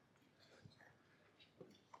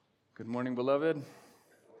Good morning, beloved.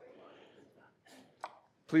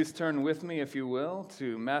 Please turn with me, if you will,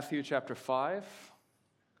 to Matthew chapter 5.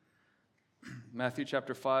 Matthew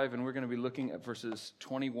chapter 5, and we're going to be looking at verses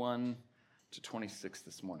 21 to 26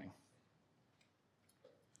 this morning.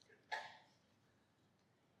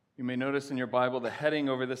 You may notice in your Bible the heading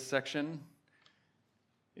over this section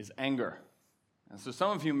is anger. And so some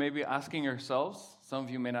of you may be asking yourselves, some of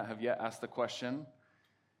you may not have yet asked the question,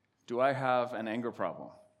 do I have an anger problem?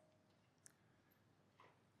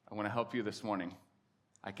 I want to help you this morning.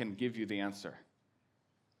 I can give you the answer.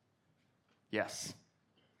 Yes,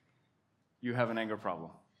 you have an anger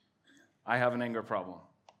problem. I have an anger problem.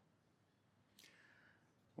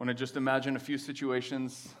 I want to just imagine a few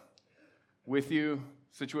situations with you,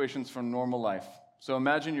 situations from normal life. So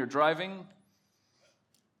imagine you're driving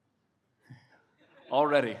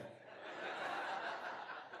already.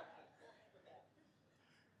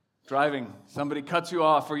 Driving, somebody cuts you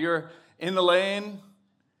off, or you're in the lane.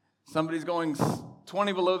 Somebody's going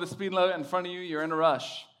 20 below the speed limit in front of you, you're in a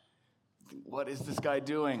rush. What is this guy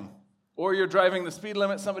doing? Or you're driving the speed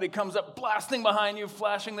limit, somebody comes up blasting behind you,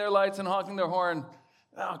 flashing their lights and honking their horn.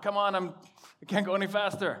 Oh, come on, I can't go any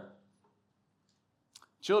faster.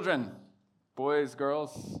 Children, boys,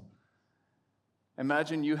 girls,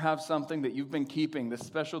 imagine you have something that you've been keeping, this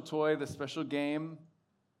special toy, this special game,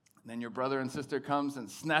 and then your brother and sister comes and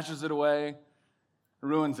snatches it away,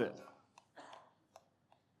 ruins it.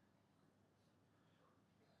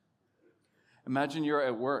 Imagine you're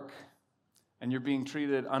at work and you're being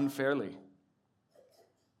treated unfairly.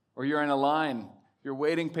 Or you're in a line, you're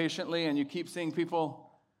waiting patiently and you keep seeing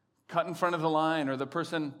people cut in front of the line, or the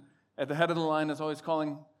person at the head of the line is always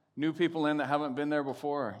calling new people in that haven't been there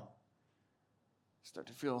before. You start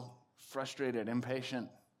to feel frustrated, impatient,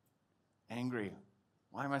 angry.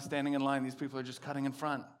 Why am I standing in line? These people are just cutting in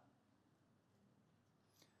front.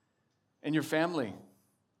 In your family,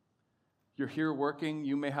 you're here working,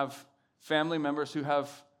 you may have family members who have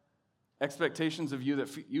expectations of you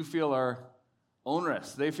that you feel are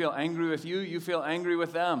onerous. They feel angry with you, you feel angry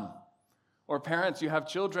with them. Or parents, you have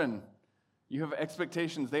children. You have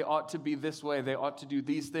expectations. They ought to be this way. They ought to do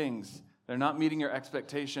these things. They're not meeting your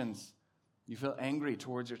expectations. You feel angry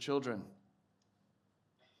towards your children.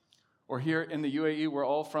 Or here in the UAE, we're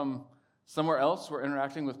all from somewhere else. We're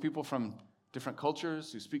interacting with people from different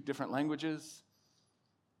cultures who speak different languages.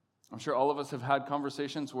 I'm sure all of us have had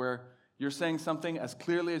conversations where you're saying something as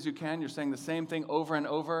clearly as you can. You're saying the same thing over and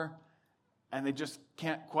over, and they just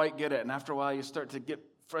can't quite get it. And after a while, you start to get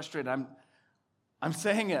frustrated. I'm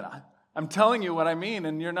saying it. I'm telling you what I mean,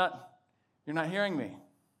 and you're not hearing me.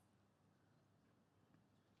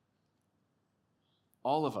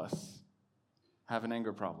 All of us have an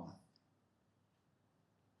anger problem.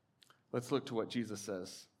 Let's look to what Jesus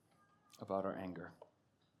says about our anger.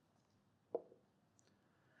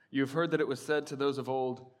 You've heard that it was said to those of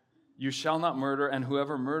old, "You shall not murder, and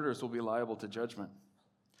whoever murders will be liable to judgment."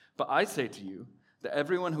 But I say to you that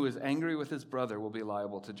everyone who is angry with his brother will be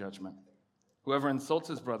liable to judgment. Whoever insults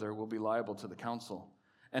his brother will be liable to the council.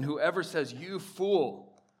 And whoever says, "You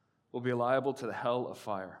fool," will be liable to the hell of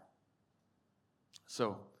fire.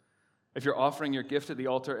 So, if you're offering your gift at the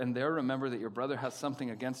altar and there remember that your brother has something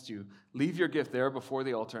against you, leave your gift there before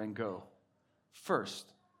the altar and go.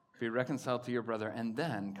 First, be reconciled to your brother, and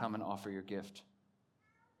then come and offer your gift.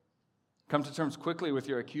 Come to terms quickly with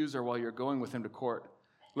your accuser while you're going with him to court,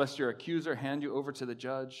 lest your accuser hand you over to the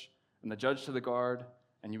judge, and the judge to the guard,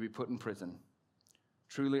 and you be put in prison.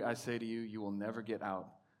 Truly, I say to you, you will never get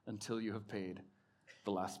out until you have paid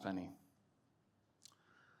the last penny.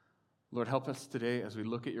 Lord, help us today as we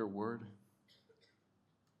look at your word.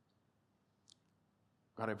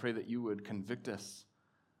 God, I pray that you would convict us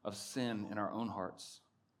of sin in our own hearts.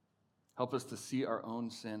 Help us to see our own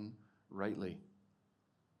sin rightly.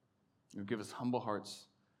 You give us humble hearts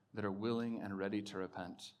that are willing and ready to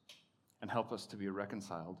repent, and help us to be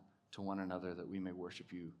reconciled to one another that we may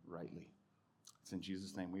worship you rightly. It's in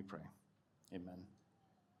Jesus' name we pray. Amen.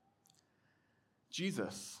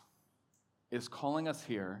 Jesus is calling us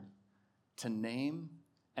here to name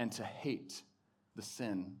and to hate the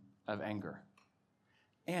sin of anger.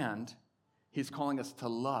 And he's calling us to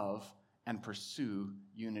love and pursue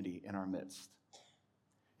unity in our midst.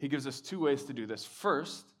 He gives us two ways to do this.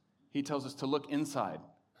 First, he tells us to look inside.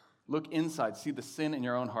 Look inside. See the sin in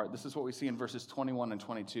your own heart. This is what we see in verses 21 and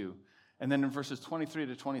 22. And then in verses 23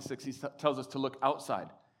 to 26, he tells us to look outside.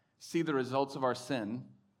 See the results of our sin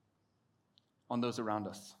on those around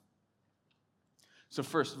us. So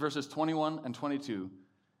first, verses 21 and 22,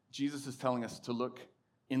 Jesus is telling us to look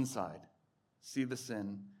inside. See the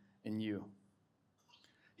sin in you.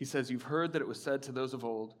 He says, "You've heard that it was said to those of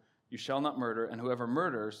old, you shall not murder, and whoever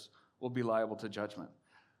murders will be liable to judgment.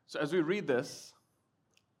 So as we read this,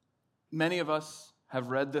 many of us have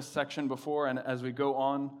read this section before, and as we go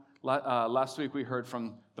on, last week we heard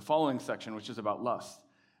from the following section, which is about lust.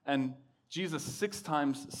 And Jesus 6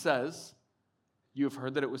 times says, you have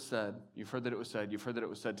heard that it was said, you've heard that it was said, you've heard that it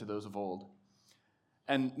was said to those of old.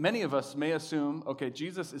 And many of us may assume, okay,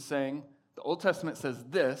 Jesus is saying, the Old Testament says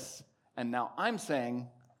this, and now I'm saying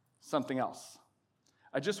something else.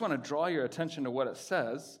 I just want to draw your attention to what it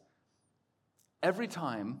says. Every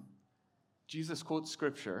time Jesus quotes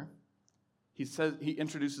Scripture, he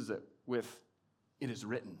introduces it with, it is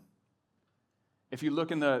written. If you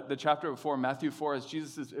look in the chapter before, Matthew 4, as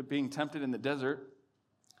Jesus is being tempted in the desert,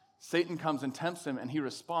 Satan comes and tempts him, and he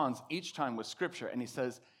responds each time with Scripture, and he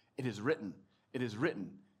says, it is written, it is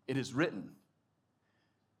written, it is written.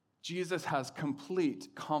 Jesus has complete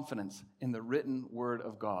confidence in the written word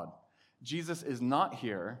of God. Jesus is not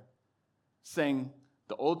here saying,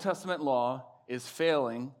 the Old Testament law is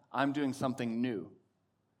failing, I'm doing something new.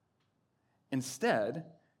 Instead,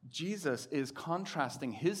 Jesus is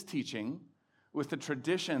contrasting his teaching with the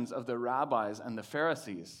traditions of the rabbis and the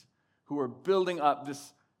Pharisees who were building up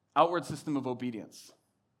this outward system of obedience.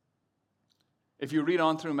 If you read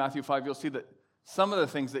on through Matthew 5, you'll see that some of the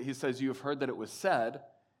things that he says, you have heard that it was said,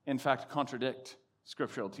 in fact, contradict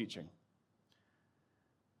scriptural teaching.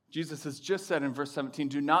 Jesus has just said in verse 17,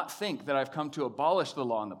 do not think that I've come to abolish the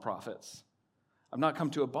law and the prophets. I've not come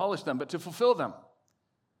to abolish them, but to fulfill them.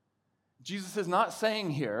 Jesus is not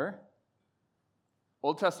saying here,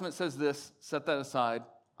 Old Testament says this, set that aside,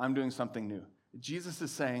 I'm doing something new. Jesus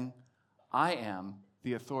is saying, I am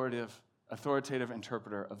the authoritative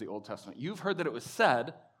interpreter of the Old Testament. You've heard that it was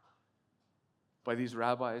said by these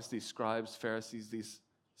rabbis, these scribes, Pharisees, these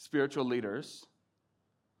spiritual leaders.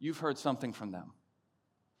 You've heard something from them.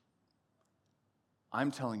 I'm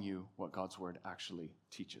telling you what God's word actually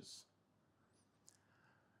teaches.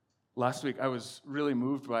 Last week, I was really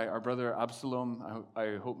moved by our brother Absalom.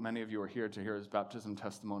 I hope many of you are here to hear his baptism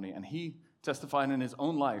testimony. And he testified in his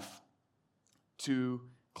own life to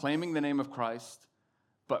claiming the name of Christ,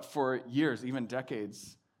 but for years, even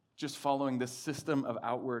decades, just following this system of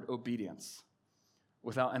outward obedience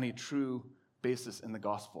without any true basis in the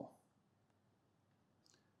gospel.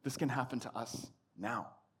 This can happen to us now.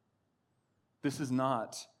 This is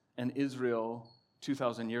not an Israel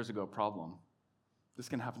 2,000 years ago problem. This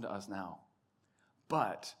can happen to us now.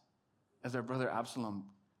 But, as our brother Absalom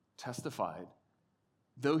testified,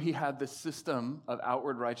 though he had this system of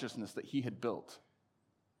outward righteousness that he had built,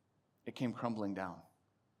 it came crumbling down.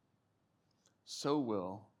 So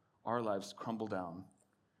will our lives crumble down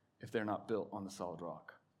if they're not built on the solid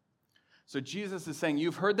rock. So Jesus is saying,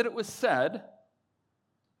 you've heard that it was said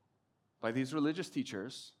by these religious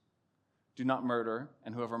teachers, do not murder,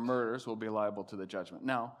 and whoever murders will be liable to the judgment.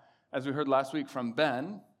 Now, as we heard last week from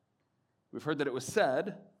Ben, we've heard that it was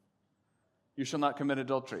said, you shall not commit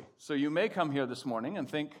adultery. So you may come here this morning and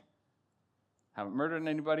think, haven't murdered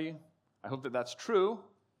anybody. I hope that that's true.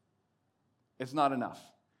 It's not enough.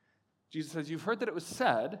 Jesus says, you've heard that it was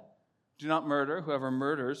said, do not murder. Whoever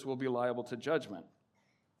murders will be liable to judgment.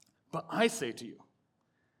 But I say to you,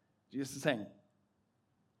 Jesus is saying,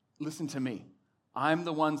 listen to me. I'm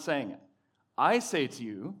the one saying it. I say to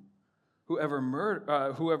you,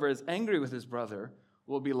 whoever is angry with his brother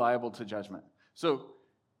will be liable to judgment. So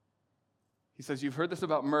he says, you've heard this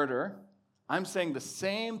about murder. I'm saying the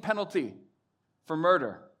same penalty for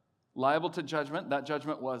murder, liable to judgment. That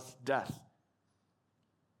judgment was death.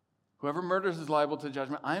 Whoever murders is liable to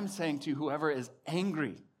judgment. I'm saying to you, whoever is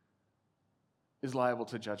angry is liable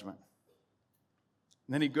to judgment.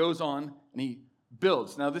 And then he goes on and he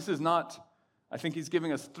builds. Now, this is not, I think he's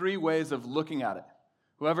giving us 3 ways of looking at it.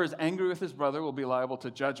 Whoever is angry with his brother will be liable to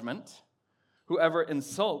judgment. Whoever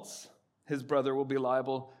insults his brother will be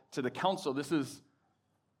liable to the council. This is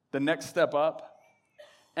the next step up.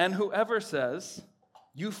 And whoever says,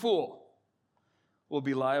 you fool, will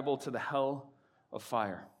be liable to the hell of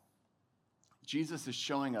fire. Jesus is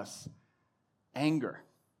showing us anger.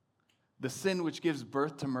 The sin which gives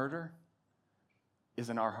birth to murder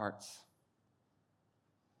is in our hearts.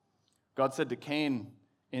 God said to Cain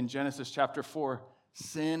in Genesis chapter 4,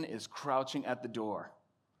 sin is crouching at the door.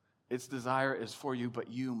 Its desire is for you, but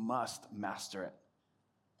you must master it.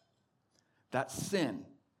 That sin,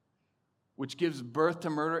 which gives birth to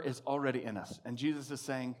murder, is already in us. And Jesus is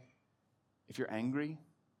saying, if you're angry,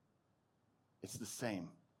 it's the same.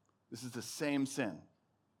 This is the same sin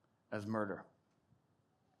as murder.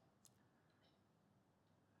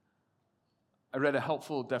 I read a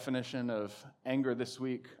helpful definition of anger this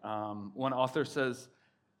week. One author says,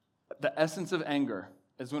 the essence of anger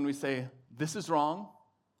is when we say, this is wrong,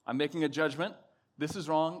 I'm making a judgment, this is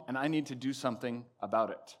wrong, and I need to do something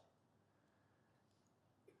about it.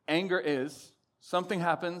 Anger is something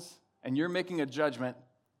happens, and you're making a judgment.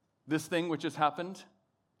 This thing which has happened,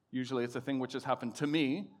 usually it's a thing which has happened to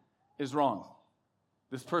me, is wrong.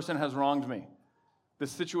 This person has wronged me.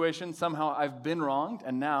 This situation, somehow I've been wronged,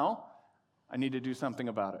 and now I need to do something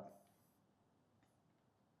about it.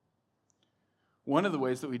 One of the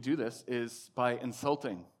ways that we do this is by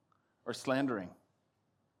insulting or slandering.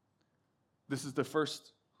 This is the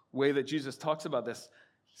first way that Jesus talks about this.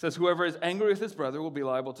 He says, whoever is angry with his brother will be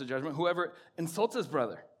liable to judgment. Whoever insults his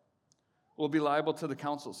brother will be liable to the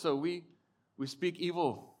council. So we speak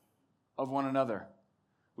evil of one another.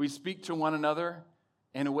 We speak to one another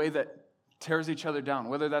in a way that tears each other down,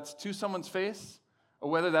 whether that's to someone's face or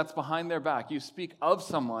whether that's behind their back. You speak of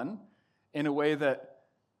someone in a way that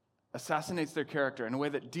assassinates their character, in a way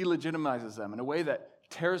that delegitimizes them, in a way that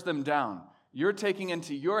tears them down. You're taking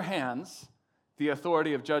into your hands the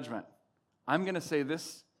authority of judgment. I'm going to say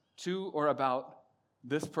this to or about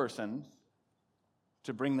this person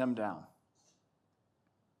to bring them down.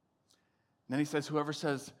 And then he says, whoever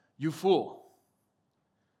says, you fool,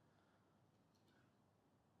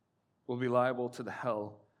 will be liable to the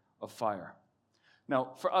hell of fire.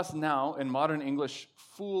 Now, for us now, in modern English,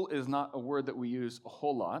 fool is not a word that we use a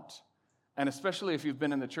whole lot. And especially if you've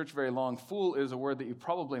been in the church very long, fool is a word that you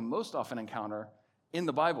probably most often encounter in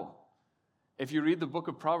the Bible. If you read the book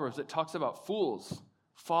of Proverbs, it talks about fools,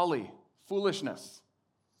 folly, foolishness.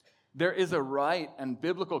 There is a right and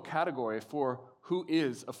biblical category for who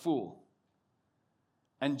is a fool.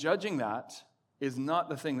 And judging that is not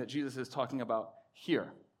the thing that Jesus is talking about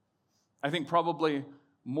here. I think probably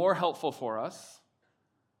more helpful for us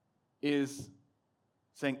is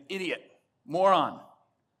saying idiot, moron,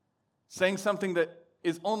 saying something that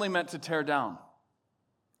is only meant to tear down.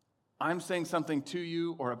 I'm saying something to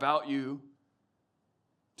you or about you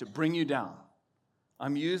to bring you down.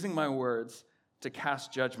 I'm using my words to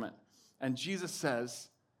cast judgment. And Jesus says,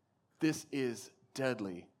 this is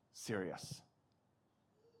deadly serious.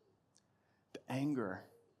 The anger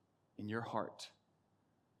in your heart,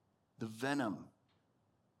 the venom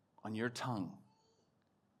on your tongue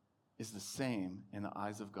is the same in the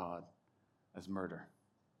eyes of God as murder.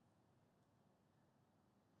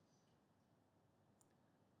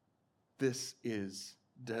 This is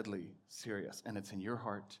deadly serious, and it's in your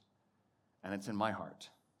heart, and it's in my heart.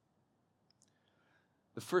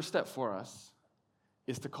 The first step for us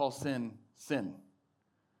is to call sin, sin.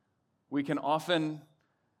 We can often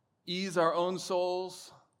ease our own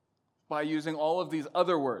souls by using all of these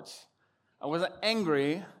other words. I wasn't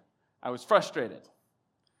angry, I was frustrated.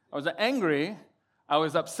 I wasn't angry, I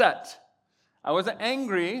was upset. I wasn't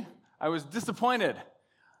angry, I was disappointed.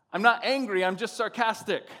 I'm not angry, I'm just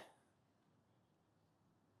sarcastic.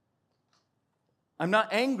 I'm not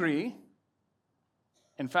angry.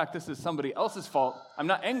 In fact, this is somebody else's fault. I'm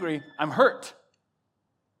not angry, I'm hurt.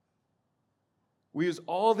 We use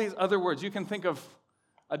all these other words. You can think of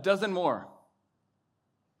a dozen more.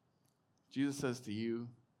 Jesus says to you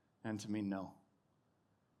and to me, no.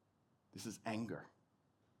 This is anger.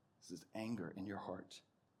 This is anger in your heart.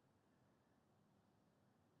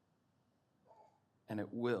 And it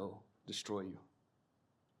will destroy you.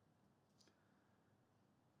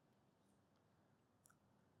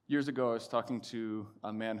 Years ago, I was talking to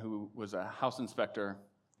a man who was a house inspector.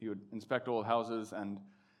 He would inspect old houses, and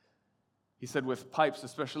he said with pipes,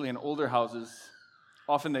 especially in older houses,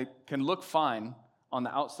 often they can look fine on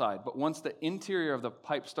the outside, but once the interior of the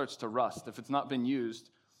pipe starts to rust, if it's not been used,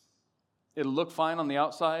 it'll look fine on the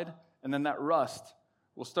outside, and then that rust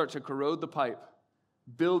will start to corrode the pipe,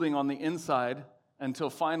 building on the inside until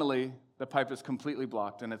finally the pipe is completely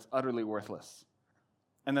blocked and it's utterly worthless.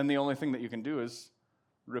 And then the only thing that you can do is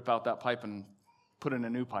rip out that pipe and put in a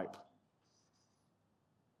new pipe.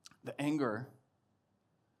 The anger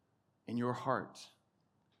in your heart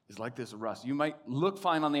is like this rust. You might look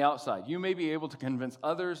fine on the outside. You may be able to convince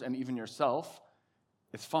others and even yourself,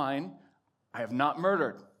 it's fine, I have not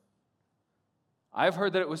murdered. I've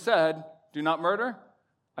heard that it was said, do not murder.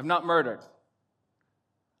 I've not murdered.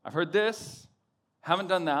 I've heard this, haven't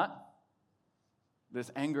done that.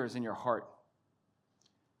 This anger is in your heart.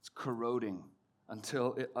 It's corroding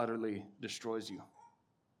until it utterly destroys you.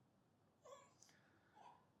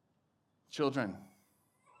 Children,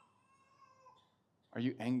 are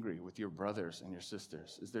you angry with your brothers and your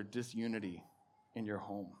sisters? Is there disunity in your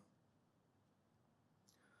home?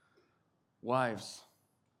 Wives,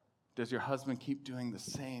 does your husband keep doing the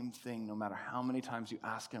same thing no matter how many times you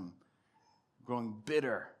ask him? Growing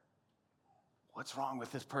bitter. What's wrong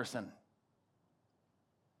with this person?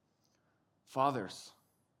 Fathers,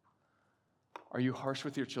 are you harsh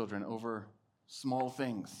with your children over small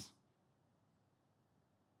things?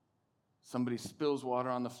 Somebody spills water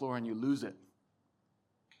on the floor and you lose it.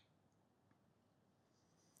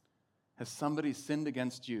 Has somebody sinned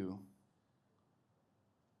against you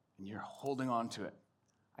and you're holding on to it?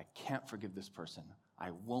 I can't forgive this person.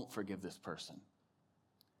 I won't forgive this person.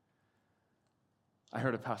 I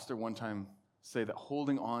heard a pastor one time say that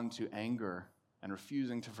holding on to anger and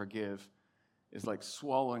refusing to forgive is like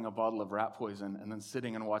swallowing a bottle of rat poison and then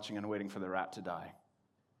sitting and watching and waiting for the rat to die.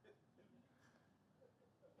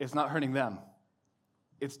 It's not hurting them.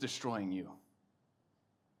 It's destroying you.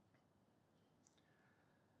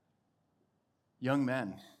 Young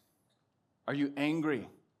men, are you angry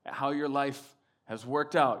at how your life has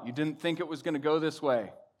worked out? You didn't think it was going to go this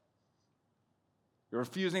way. You're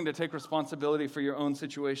refusing to take responsibility for your own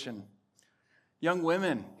situation. Young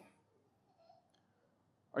women,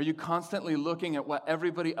 are you constantly looking at what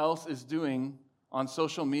everybody else is doing on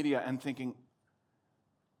social media and thinking,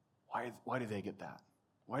 why do they get that?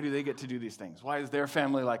 Why do they get to do these things? Why is their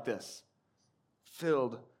family like this?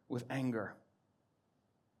 Filled with anger.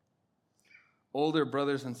 Older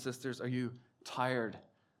brothers and sisters, are you tired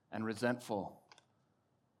and resentful?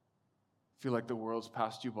 Feel like the world's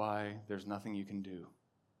passed you by, there's nothing you can do.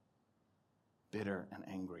 Bitter and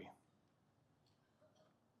angry.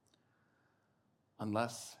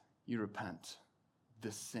 Unless you repent,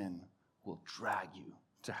 this sin will drag you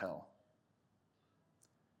to hell.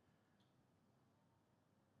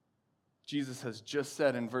 Jesus has just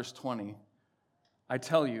said in verse 20, I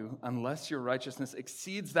tell you, unless your righteousness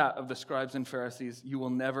exceeds that of the scribes and Pharisees, you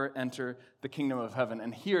will never enter the kingdom of heaven.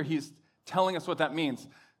 And here he's telling us what that means.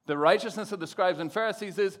 The righteousness of the scribes and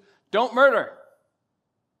Pharisees is, don't murder.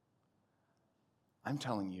 I'm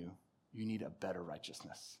telling you, you need a better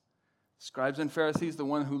righteousness. Scribes and Pharisees, the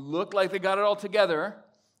one who looked like they got it all together,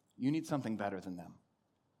 you need something better than them.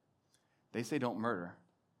 They say don't murder.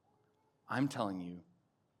 I'm telling you,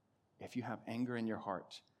 if you have anger in your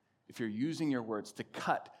heart, if you're using your words to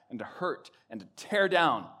cut and to hurt and to tear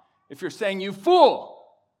down, if you're saying, you fool,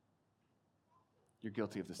 you're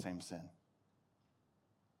guilty of the same sin.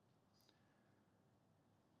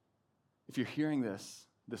 If you're hearing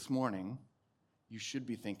this morning, you should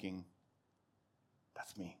be thinking,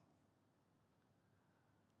 that's me.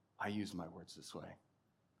 I use my words this way.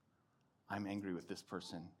 I'm angry with this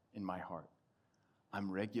person in my heart. I'm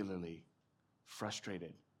regularly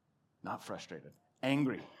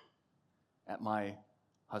angry at my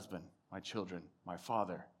husband, my children, my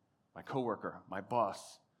father, my coworker, my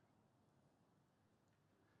boss.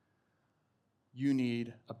 You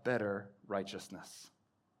need a better righteousness.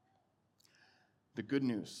 The good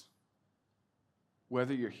news,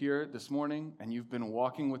 whether you're here this morning and you've been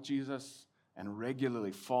walking with Jesus and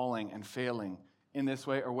regularly falling and failing in this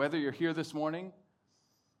way, or whether you're here this morning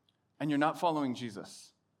and you're not following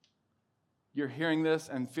Jesus, you're hearing this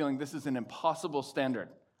and feeling this is an impossible standard.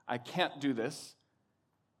 I can't do this.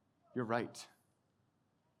 You're right.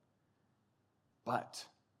 But,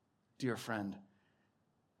 dear friend,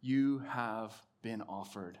 you have been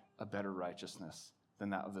offered a better righteousness than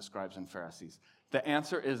that of the scribes and Pharisees. The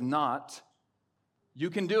answer is not, you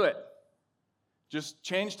can do it. Just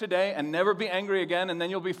change today and never be angry again, and then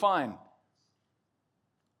you'll be fine.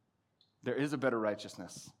 There is a better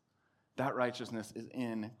righteousness. That righteousness is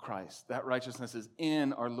in Christ. That righteousness is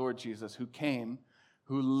in our Lord Jesus, who came,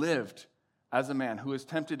 who lived as a man, who was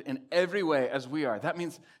tempted in every way as we are. That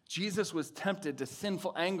means Jesus was tempted to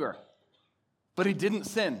sinful anger, but he didn't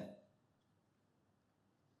sin.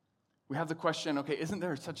 We have the question, okay, isn't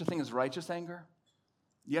there such a thing as righteous anger?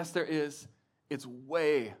 Yes, there is. It's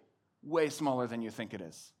way, way smaller than you think it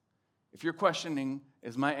is. If you're questioning,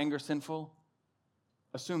 is my anger sinful?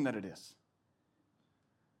 Assume that it is.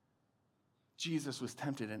 Jesus was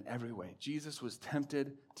tempted in every way. Jesus was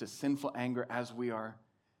tempted to sinful anger as we are,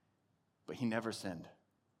 but he never sinned.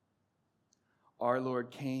 Our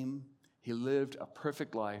Lord came, he lived a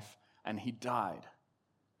perfect life, and he died.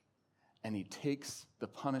 And he takes the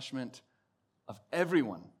punishment of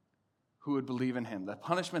everyone who would believe in him, the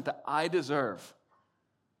punishment that I deserve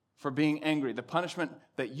for being angry, the punishment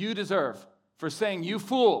that you deserve for saying, you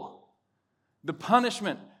fool, the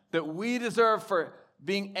punishment that we deserve for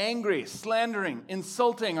being angry, slandering,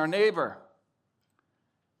 insulting our neighbor.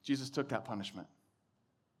 Jesus took that punishment,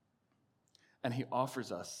 and he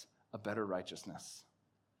offers us a better righteousness.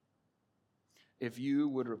 If you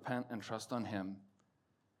would repent and trust on him,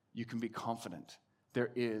 you can be confident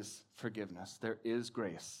there is forgiveness, there is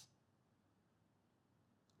grace.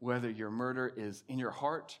 Whether your murder is in your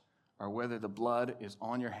heart or whether the blood is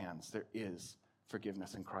on your hands, there is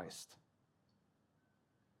forgiveness in Christ.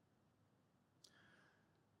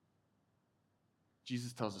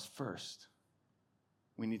 Jesus tells us first,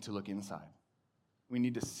 we need to look inside. We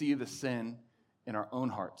need to see the sin in our own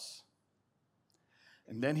hearts.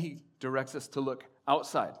 And then he directs us to look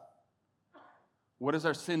outside. What does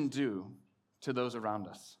our sin do to those around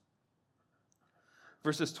us?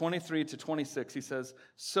 Verses 23 to 26, he says,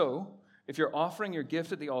 "So, if you're offering your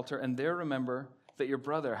gift at the altar and there remember that your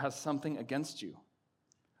brother has something against you,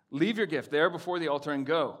 leave your gift there before the altar and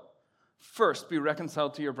go. First, be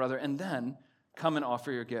reconciled to your brother, and then come and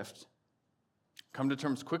offer your gift. Come to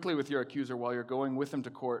terms quickly with your accuser while you're going with him to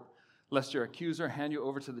court, lest your accuser hand you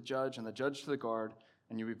over to the judge and the judge to the guard,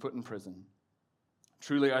 and you be put in prison.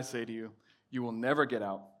 Truly, I say to you, you will never get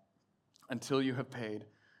out until you have paid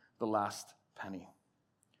the last penny."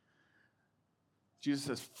 Jesus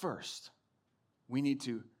says, first, we need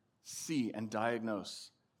to see and diagnose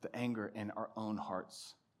the anger in our own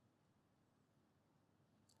hearts.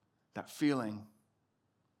 That feeling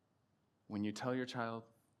when you tell your child,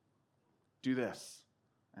 do this,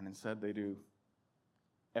 and instead they do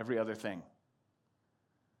every other thing.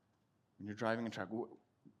 When you're driving a truck,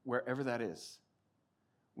 wherever that is,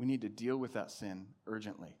 we need to deal with that sin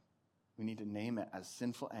urgently. We need to name it as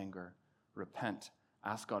sinful anger, repent,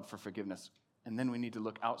 ask God for forgiveness, and then we need to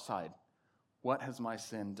look outside. What has my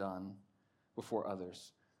sin done before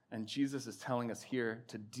others? And Jesus is telling us here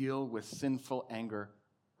to deal with sinful anger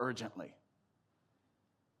urgently.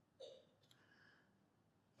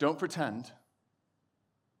 Don't pretend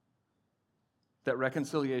that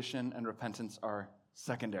reconciliation and repentance are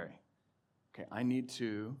secondary. Okay, I need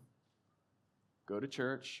to go to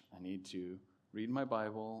church. I need to read my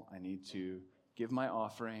Bible. I need to give my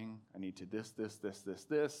offering. I need to this,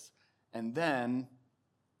 and then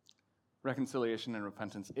reconciliation and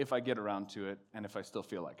repentance if I get around to it and if I still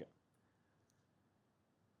feel like it.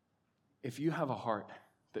 If you have a heart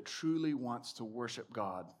that truly wants to worship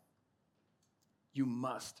God, you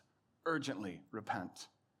must urgently repent.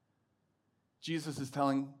 Jesus is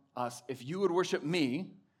telling us, if you would worship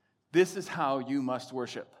me, this is how you must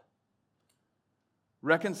worship.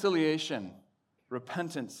 Reconciliation,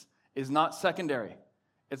 repentance is not secondary.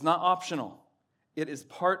 It's not optional. It is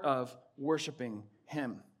part of worshiping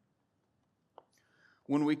him.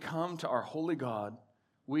 When we come to our holy God,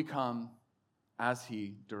 we come as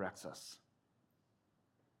he directs us.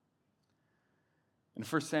 In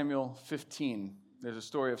 1 Samuel 15, there's a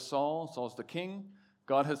story of Saul. Saul's the king.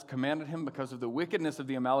 God has commanded him, because of the wickedness of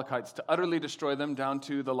the Amalekites, to utterly destroy them down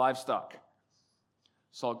to the livestock.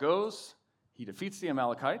 Saul goes, he defeats the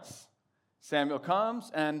Amalekites. Samuel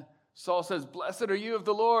comes, and Saul says, "Blessed are you of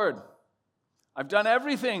the Lord. I've done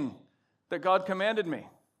everything that God commanded me."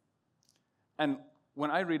 And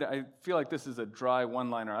when I read it, I feel like this is a dry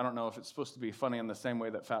one-liner. I don't know if it's supposed to be funny in the same way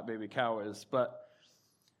that Fat Baby Cow is, but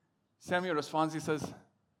Samuel responds, he says,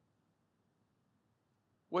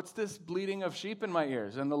 "What's this bleating of sheep in my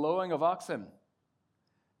ears and the lowing of oxen?"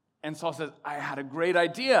 And Saul says, "I had a great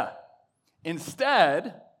idea.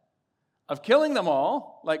 Instead of killing them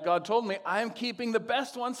all, like God told me, I am keeping the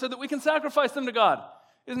best ones so that we can sacrifice them to God.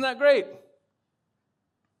 Isn't that great?"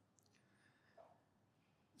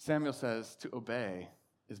 Samuel says, to obey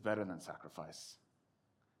is better than sacrifice.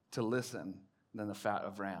 To listen than the fat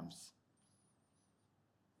of rams.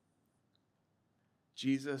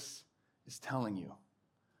 Jesus is telling you,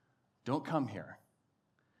 don't come here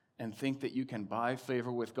and think that you can buy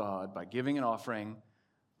favor with God by giving an offering,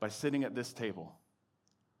 by sitting at this table.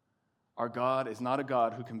 Our God is not a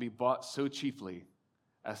God who can be bought so cheaply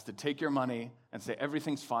as to take your money and say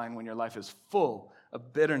everything's fine when your life is full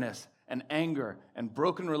of bitterness and anger and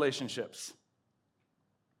broken relationships.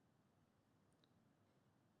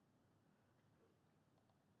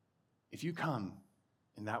 If you come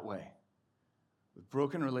in that way, with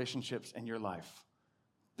broken relationships in your life,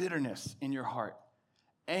 bitterness in your heart,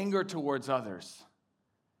 anger towards others,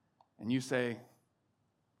 and you say,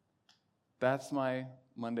 "That's my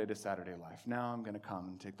Monday to Saturday life. Now I'm going to come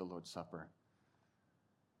and take the Lord's Supper."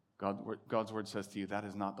 God's word says to you, that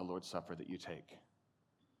is not the Lord's Supper that you take.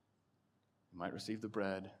 You might receive the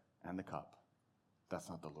bread and the cup. That's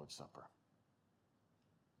not the Lord's Supper.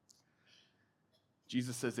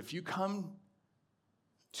 Jesus says, if you come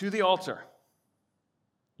to the altar,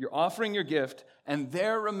 you're offering your gift, and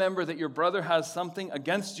there remember that your brother has something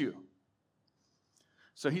against you.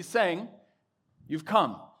 So he's saying, you've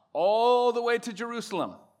come all the way to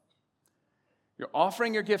Jerusalem. You're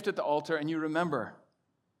offering your gift at the altar, and you remember,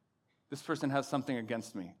 this person has something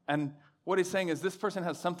against me. And what he's saying is, this person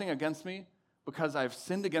has something against me because I've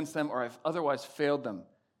sinned against them or I've otherwise failed them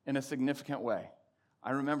in a significant way.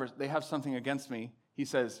 I remember they have something against me. He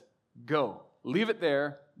says, go. Leave it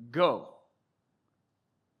there. Go.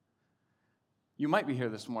 You might be here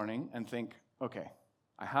this morning and think, okay,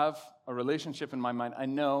 I have a relationship in my mind. I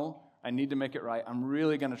know I need to make it right. I'm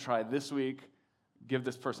really going to try this week, give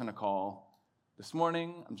this person a call. This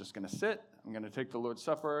morning, I'm just going to sit. I'm going to take the Lord's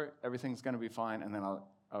Supper. Everything's going to be fine, and then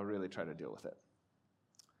I'll really try to deal with it.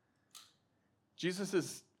 Jesus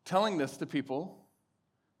is telling this to people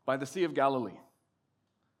by the Sea of Galilee.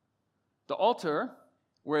 The altar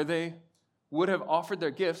where they would have offered their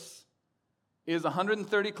gifts is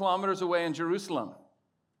 130 kilometers away in Jerusalem.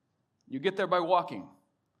 You get there by walking.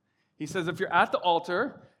 He says if you're at the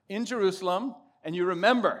altar in Jerusalem and you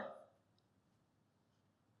remember,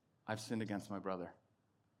 I've sinned against my brother.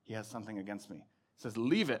 He has something against me. He says,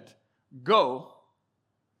 leave it. Go.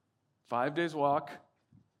 5 days walk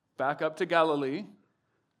back up to Galilee.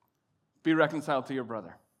 Be reconciled to your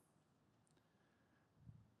brother.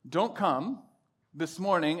 Don't come this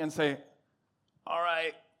morning and say, all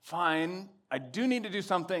right, fine, I do need to do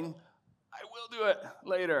something. I will do it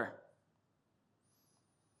later.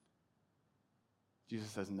 Jesus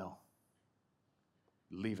says, no.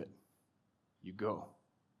 Leave it. You go.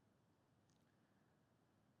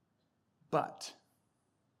 But,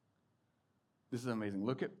 this is amazing.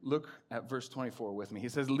 Look at verse 24 with me. He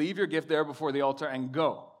says, leave your gift there before the altar and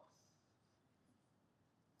go.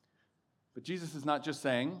 But Jesus is not just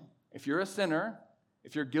saying, if you're a sinner,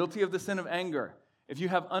 if you're guilty of the sin of anger, if you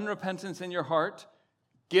have unrepentance in your heart,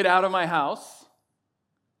 get out of my house.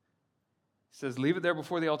 He says, leave it there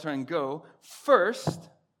before the altar and go. First,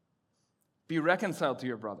 be reconciled to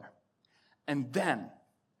your brother, and then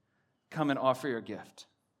come and offer your gift.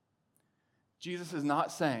 Jesus is not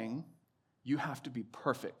saying you have to be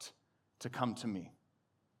perfect to come to me.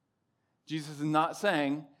 Jesus is not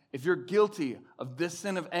saying if you're guilty of this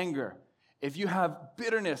sin of anger, if you have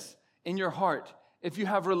bitterness in your heart, if you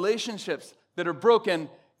have relationships that are broken,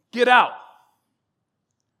 get out.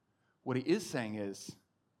 What he is saying is,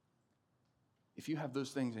 if you have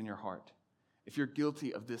those things in your heart, if you're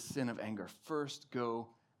guilty of this sin of anger, first go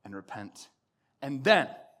and repent. And then,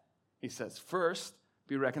 he says, first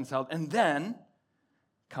be reconciled, and then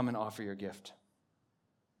come and offer your gift.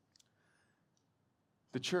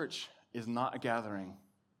 The church is not a gathering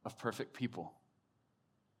of perfect people.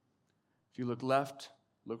 If you look left,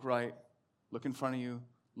 look right, look in front of you,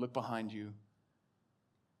 look behind you,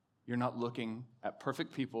 you're not looking at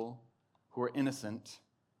perfect people who are innocent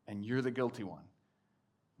and you're the guilty one.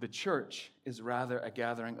 The church is rather a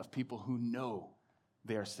gathering of people who know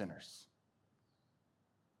they are sinners,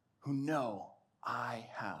 who know I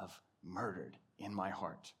have murdered in my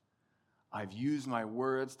heart. I've used my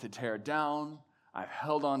words to tear down. I've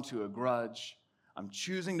held on to a grudge. I'm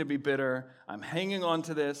choosing to be bitter. I'm hanging on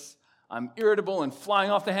to this. I'm irritable and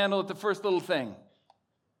flying off the handle at the first little thing.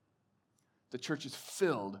 The church is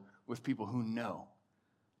filled with people who know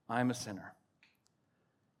I'm a sinner.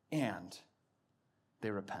 And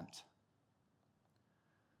they repent.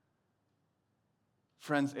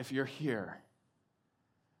 Friends, if you're here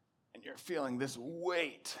and you're feeling this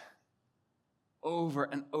weight over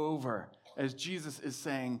and over, as Jesus is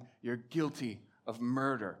saying, you're guilty of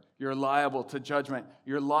murder, you're liable to judgment,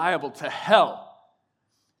 you're liable to hell.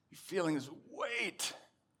 You're feeling this weight.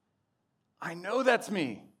 I know that's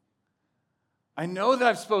me. I know that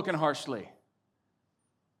I've spoken harshly.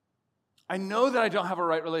 I know that I don't have a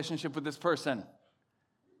right relationship with this person.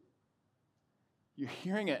 You're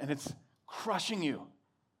hearing it and it's crushing you.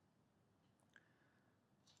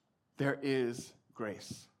 There is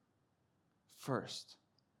grace. First,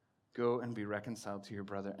 go and be reconciled to your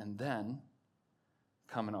brother, and then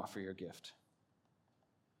come and offer your gift.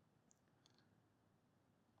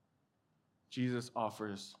 Jesus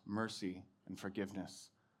offers mercy and forgiveness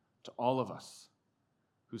to all of us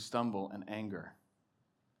who stumble in anger.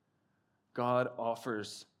 God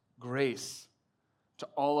offers grace to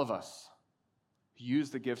all of us who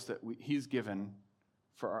use the gifts that he's given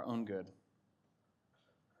for our own good.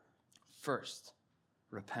 First,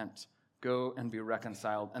 repent, go and be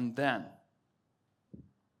reconciled, and then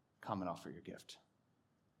come and offer your gift.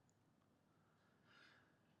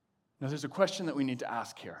 Now, there's a question that we need to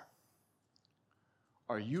ask here.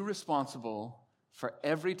 Are you responsible for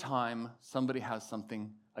every time somebody has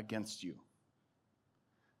something against you?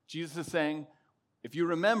 Jesus is saying, if you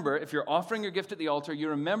remember, if you're offering your gift at the altar, you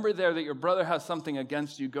remember there that your brother has something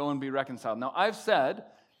against you, go and be reconciled. Now, I've said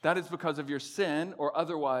that is because of your sin or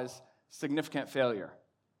otherwise significant failure.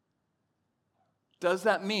 Does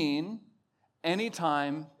that mean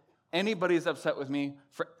anytime anybody's upset with me,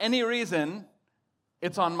 for any reason,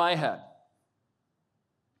 it's on my head?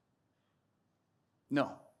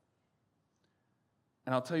 No.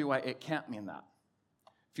 And I'll tell you why it can't mean that.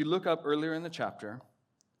 If you look up earlier in the chapter,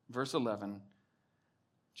 verse 11,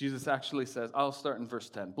 Jesus actually says, I'll start in verse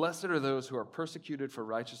 10. Blessed are those who are persecuted for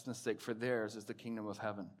righteousness' sake, for theirs is the kingdom of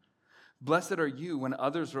heaven. Blessed are you when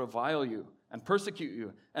others revile you and persecute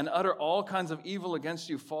you and utter all kinds of evil against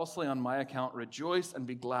you falsely on my account. Rejoice and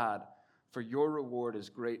be glad, for your reward is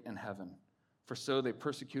great in heaven. For so they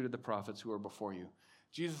persecuted the prophets who were before you.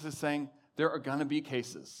 Jesus is saying there are going to be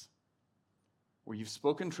cases where you've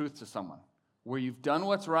spoken truth to someone, where you've done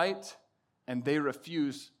what's right, and they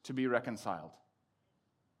refuse to be reconciled.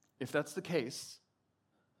 If that's the case,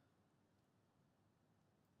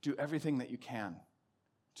 do everything that you can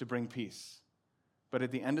to bring peace. But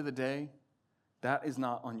at the end of the day, that is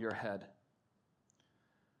not on your head.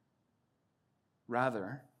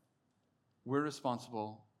 Rather, we're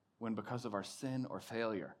responsible when, because of our sin or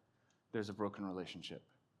failure, there's a broken relationship.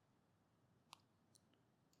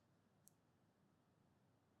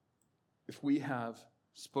 If we have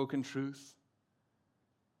spoken truth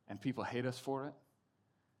and people hate us for it,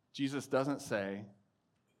 Jesus doesn't say,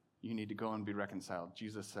 you need to go and be reconciled.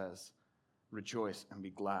 Jesus says, rejoice and be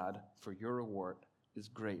glad, for your reward is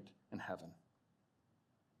great in heaven.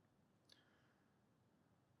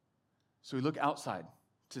 So we look outside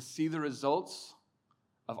to see the results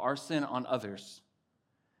of our sin on others.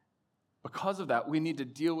 Because of that, we need to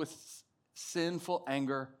deal with sinful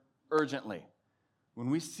anger urgently. When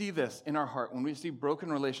we see this in our heart, when we see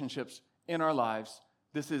broken relationships in our lives,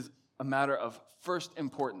 this is a matter of first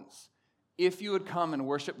importance. If you would come and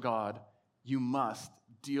worship God, you must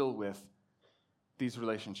deal with these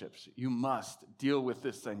relationships. You must deal with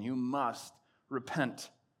this sin. You must repent.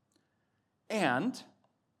 And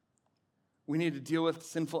we need to deal with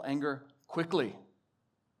sinful anger quickly.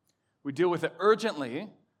 We deal with it urgently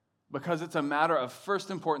because it's a matter of first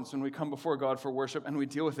importance when we come before God for worship, and we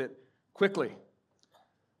deal with it quickly.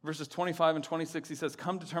 Verses 25 and 26, he says,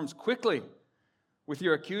 come to terms quickly with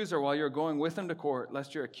your accuser while you're going with him to court,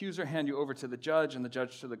 lest your accuser hand you over to the judge and the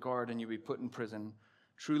judge to the guard, and you be put in prison.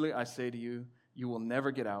 Truly, I say to you, you will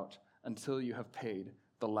never get out until you have paid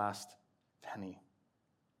the last penny.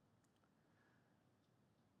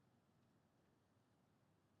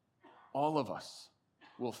 All of us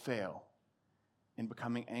will fail in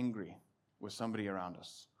becoming angry with somebody around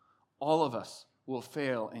us. All of us will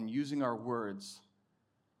fail in using our words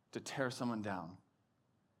to tear someone down.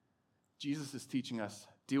 Jesus is teaching us,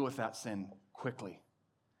 deal with that sin quickly.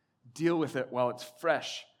 Deal with it while it's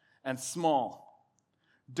fresh and small.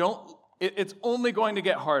 It's only going to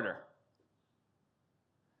get harder.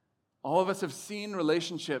 All of us have seen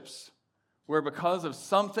relationships where, because of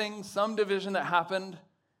some division that happened,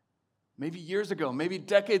 maybe years ago, maybe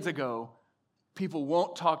decades ago, people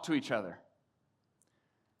won't talk to each other.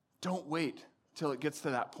 Don't wait till it gets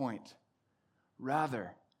to that point.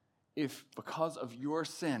 Rather, if because of your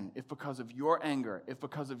sin, if because of your anger, if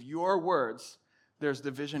because of your words, there's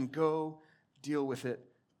division, go deal with it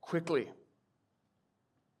quickly.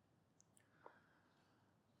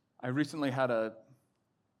 I recently had a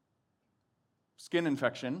skin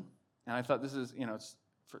infection, and I thought this is, it's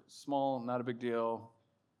small, not a big deal.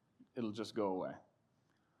 It'll just go away.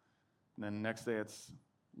 And then the next day it's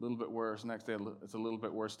a little bit worse. Next day it's a little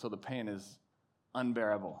bit worse till the pain is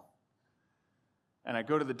unbearable. And I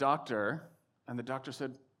go to the doctor, and the doctor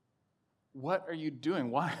said, what are you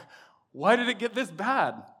doing? Why did it get this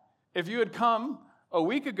bad? If you had come a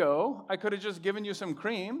week ago, I could have just given you some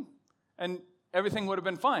cream, and everything would have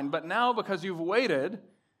been fine. But now, because you've waited,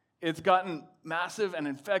 it's gotten massive and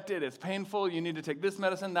infected. It's painful. You need to take this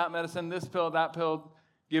medicine, this pill, that pill.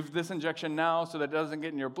 Give this injection now so that it doesn't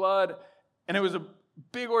get in your blood. And it was a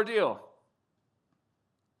big ordeal.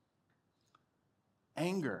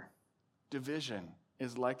 Anger, division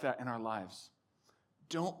is like that in our lives.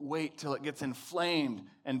 Don't wait till it gets inflamed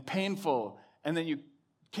and painful and then you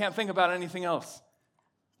can't think about anything else.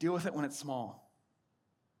 Deal with it when it's small.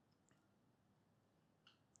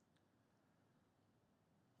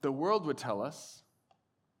 The world would tell us,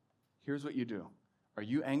 here's what you do. Are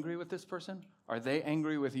you angry with this person? Are they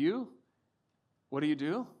angry with you? What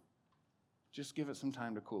do? Just give it some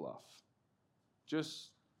time to cool off. Just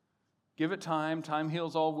give it time. Time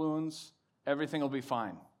heals all wounds. Everything will be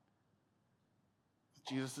fine.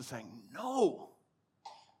 Jesus is saying, no.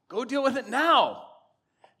 Go deal with it now.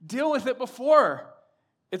 Deal with it before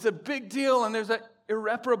it's a big deal and there's an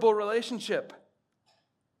irreparable relationship.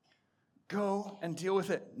 Go and deal with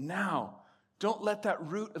it now. Don't let that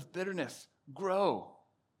root of bitterness grow.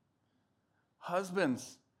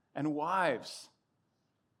 Husbands and wives,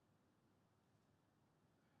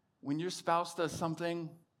 when your spouse does something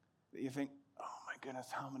that you think, oh my goodness,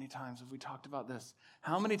 how many times have we talked about this?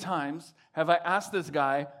 How many times have I asked this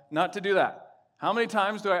guy not to do that? How many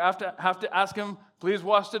times do I have to ask him, please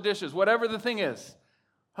wash the dishes, whatever the thing is?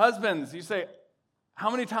 Husbands, you say, how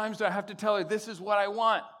many times do I have to tell her, this is what I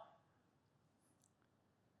want?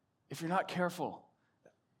 If you're not careful,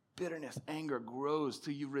 bitterness, anger grows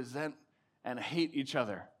till you resent and hate each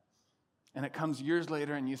other. And it comes years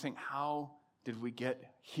later and you think, how did we get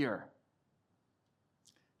here?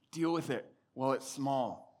 Deal with it while it's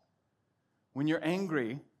small. When you're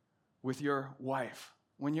angry with your wife,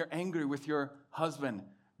 when you're angry with your husband,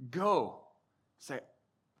 go. Say,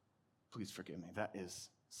 please forgive me. That is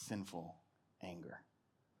sinful anger.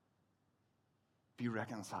 Be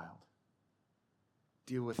reconciled.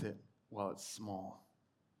 Deal with it while it's small.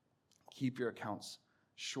 Keep your accounts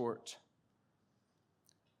short.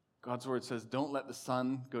 God's word says, don't let the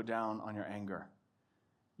sun go down on your anger.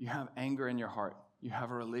 You have anger in your heart. You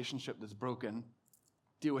have a relationship that's broken.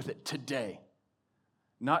 Deal with it today.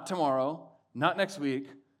 Not tomorrow, not next week,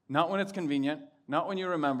 not when it's convenient, not when you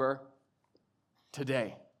remember.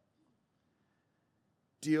 Today.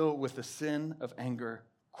 Deal with the sin of anger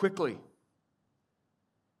quickly.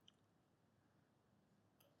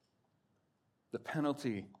 The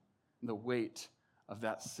penalty, the weight of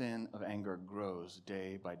that sin of anger grows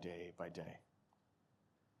day by day by day.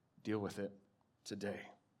 Deal with it today.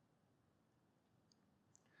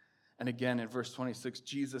 And again, in verse 26,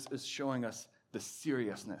 Jesus is showing us the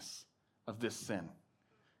seriousness of this sin.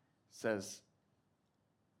 He says,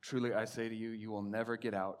 truly I say to you, you will never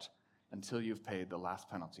get out until you've paid the last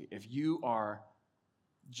penalty. If you are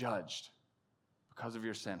judged because of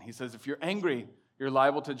your sin, he says, if you're angry, you're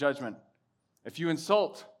liable to judgment. If you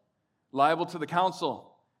insult, liable to the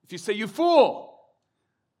council. If you say, you fool,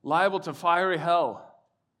 liable to fiery hell.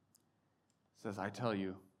 He says, I tell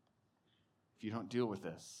you, if you don't deal with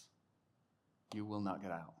this, you will not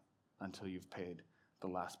get out until you've paid the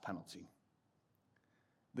last penalty.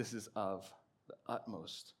 This is of the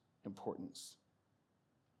utmost importance.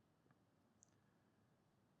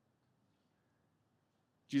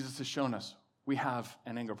 Jesus has shown us we have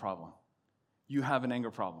an anger problem. You have an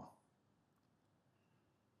anger problem.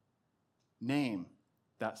 Name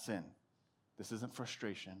that sin. This isn't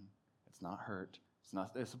frustration. It's not hurt. It's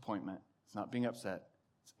not disappointment. It's not being upset.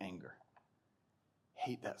 It's anger.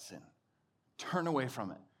 Hate that sin. Turn away from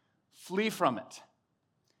it. Flee from it.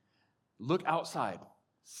 Look outside.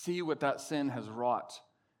 See what that sin has wrought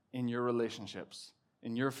in your relationships,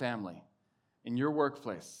 in your family, in your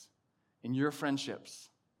workplace, in your friendships.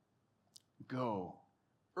 Go.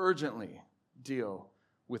 Urgently deal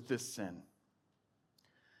with this sin.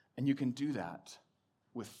 And you can do that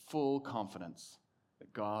with full confidence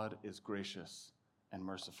that God is gracious and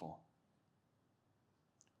merciful.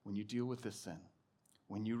 When you deal with this sin,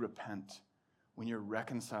 when you repent, when you're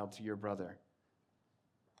reconciled to your brother,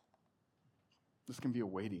 this can be a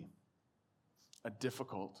weighty, a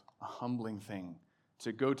difficult, a humbling thing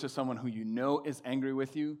to go to someone who you know is angry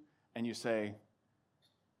with you and you say,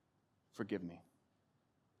 forgive me.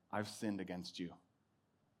 I've sinned against you.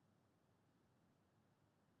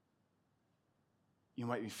 You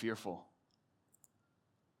might be fearful.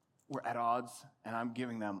 We're at odds, and I'm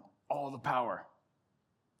giving them all the power.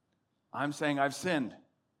 I'm saying I've sinned.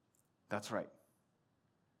 That's right.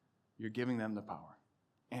 You're giving them the power,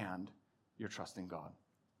 and you're trusting God.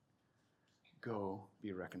 Go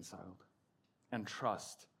be reconciled, and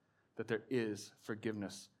trust that there is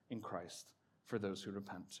forgiveness in Christ for those who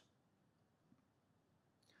repent.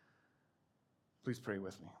 Please pray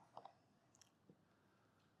with me.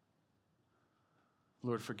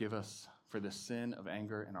 Lord, forgive us for the sin of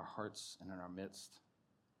anger in our hearts and in our midst.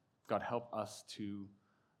 God, help us to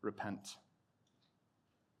repent.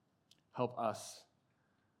 Help us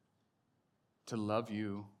to love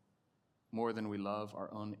you more than we love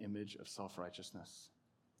our own image of self-righteousness.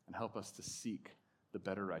 And help us to seek the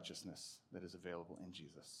better righteousness that is available in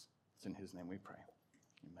Jesus. It's in his name we pray.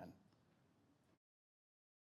 Amen.